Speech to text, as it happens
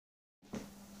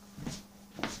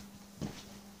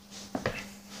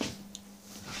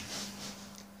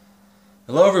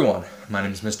Hello everyone, my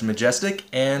name is Mr. Majestic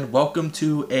and welcome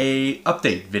to a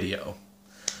update video.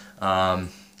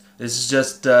 This is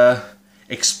just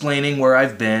explaining where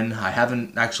I've been. I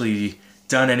haven't actually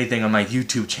done anything on my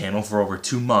YouTube channel for over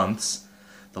 2 months.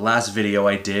 The last video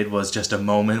I did was just a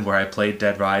moment where I played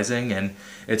Dead Rising, and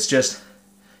it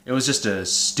was just a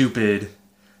stupid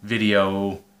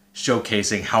video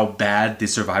showcasing how bad the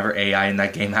survivor AI in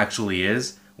that game actually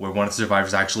is, where one of the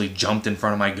survivors actually jumped in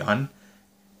front of my gun,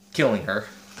 killing her.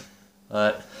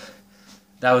 But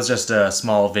that was just a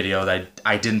small video that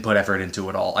I didn't put effort into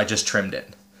at all. I just trimmed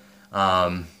it.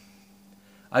 I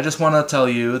just want to tell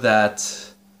you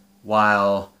that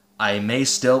while I may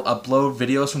still upload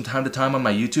videos from time to time on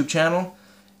my YouTube channel,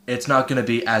 it's not going to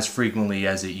be as frequently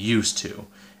as it used to.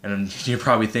 And you're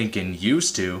probably thinking,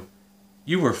 used to?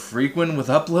 You were frequent with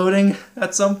uploading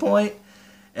at some point?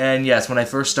 And yes, when I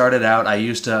first started out, I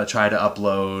used to try to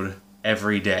upload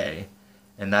every day.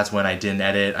 And that's when I didn't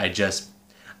edit. I just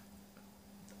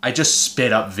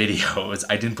spit up videos.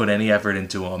 I didn't put any effort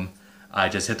into them. I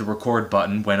just hit the record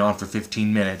button, went on for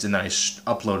 15 minutes, and then I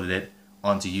uploaded it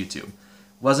onto YouTube.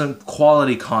 Wasn't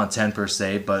quality content per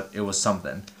se, but it was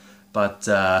something. But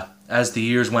as the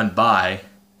years went by,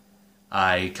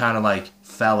 I kind of like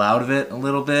fell out of it a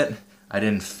little bit. I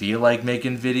didn't feel like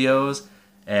making videos,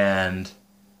 and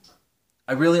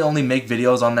I really only make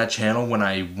videos on that channel when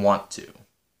I want to.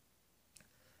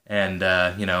 And,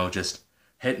 just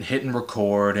hitting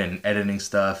record and editing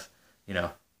stuff,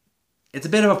 it's a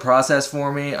bit of a process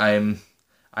for me.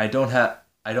 I don't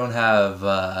have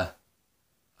a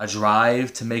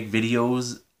drive to make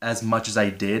videos as much as I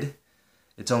did.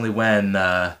 It's only when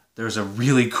there's a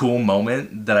really cool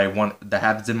moment that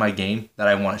happens in my game that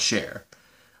I want to share.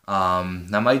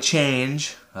 That might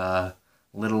change a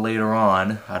little later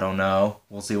on. I don't know.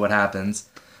 We'll see what happens.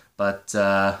 But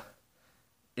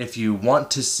if you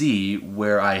want to see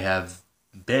where I have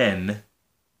been,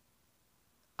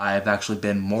 I have actually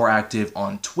been more active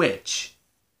on Twitch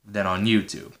than on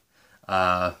YouTube.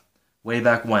 Way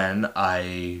back when,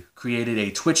 I created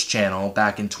a Twitch channel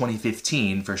back in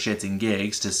 2015 for shits and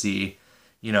gigs to see,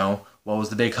 what was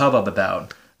the big hubbub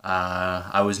about.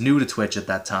 I was new to Twitch at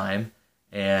that time,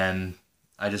 and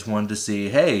I just wanted to see,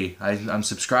 hey, I'm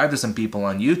subscribed to some people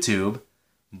on YouTube,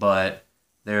 but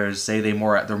they're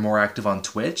more active on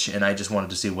Twitch, and I just wanted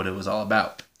to see what it was all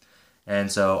about.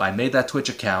 And so I made that Twitch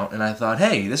account, and I thought,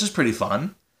 hey, this is pretty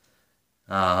fun.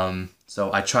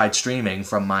 So I tried streaming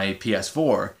from my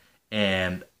PS4,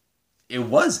 and it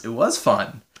was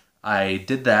fun. I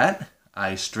did that.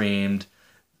 I streamed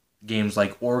games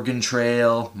like Oregon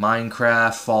Trail,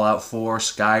 Minecraft, Fallout 4,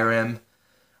 Skyrim.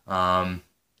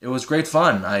 It was great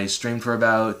fun. I streamed for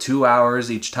about 2 hours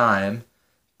each time,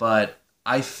 but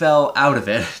I fell out of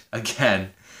it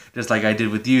again, just like I did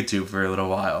with YouTube for a little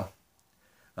while.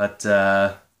 But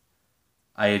I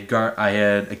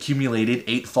had accumulated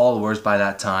 8 followers by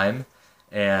that time,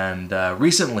 and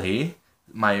recently,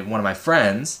 one of my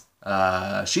friends,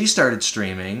 she started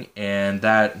streaming, and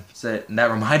that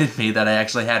reminded me that I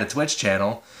actually had a Twitch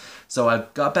channel, so I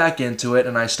got back into it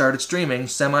and I started streaming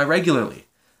semi-regularly.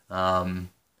 I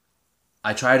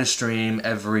try to stream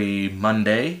every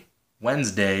Monday,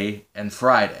 Wednesday, and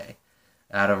Friday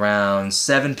at around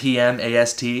 7 p.m.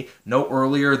 AST, no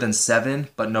earlier than 7,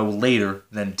 but no later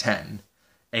than 10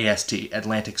 AST,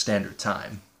 Atlantic Standard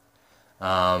Time.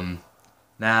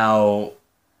 Now,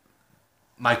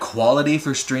 my quality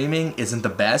for streaming isn't the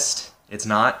best. It's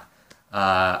not.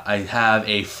 I have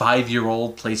a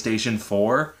 5-year-old PlayStation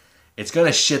 4. It's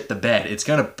gonna shit the bed. It's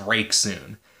gonna break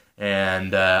soon.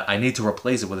 And I need to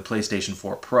replace it with a PlayStation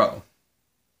 4 Pro.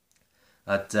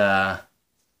 But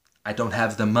I don't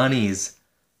have the monies.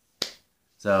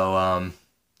 So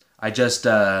I just,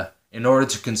 in order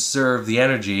to conserve the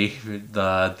energy,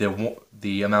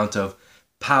 the amount of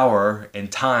power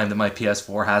and time that my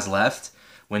PS4 has left,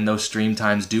 when those stream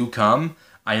times do come,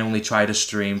 I only try to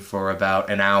stream for about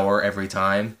an hour every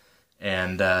time.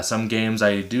 And some games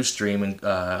I do stream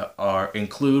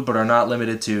include, but are not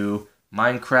limited to,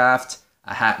 Minecraft,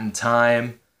 A Hat in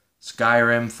Time,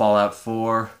 Skyrim, Fallout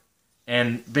 4,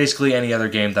 and basically any other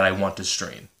game that I want to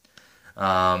stream.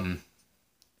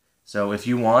 So if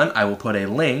you want, I will put a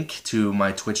link to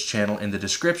my Twitch channel in the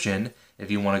description.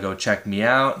 If you want to go check me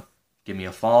out, give me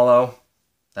a follow,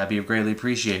 that'd be greatly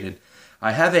appreciated.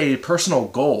 I have a personal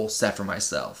goal set for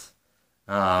myself,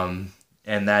 and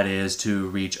that is to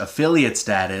reach affiliate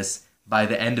status by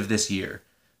the end of this year,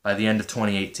 by the end of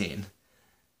 2018.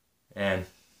 And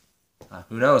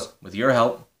who knows, with your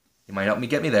help, you might help me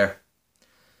get me there.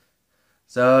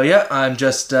 So yeah, I'm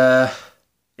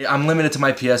limited to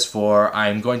my PS4.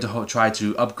 I'm going to try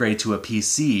to upgrade to a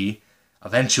PC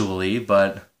eventually,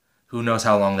 but who knows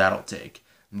how long that'll take.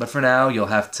 But for now, you'll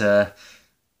have to,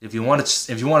 if you want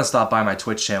to stop by my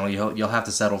Twitch channel, you'll have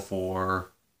to settle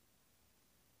for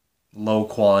low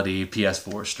quality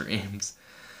PS4 streams.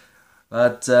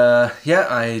 But yeah,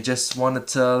 I just wanted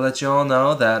to let you all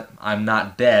know that I'm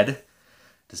not dead,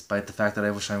 despite the fact that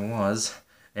I wish I was.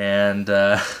 And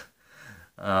I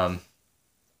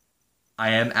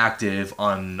am active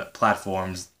on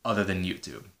platforms other than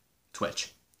YouTube,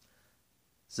 Twitch.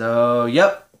 So,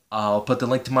 yep, I'll put the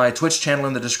link to my Twitch channel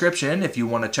in the description if you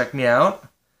want to check me out.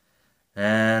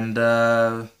 And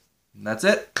that's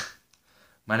it.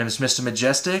 My name is Mr.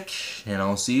 Majestic, and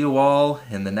I'll see you all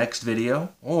in the next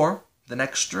video or the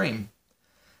next stream.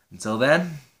 Until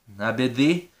then, I bid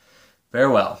thee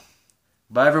farewell.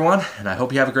 Bye, everyone, and I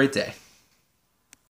hope you have a great day.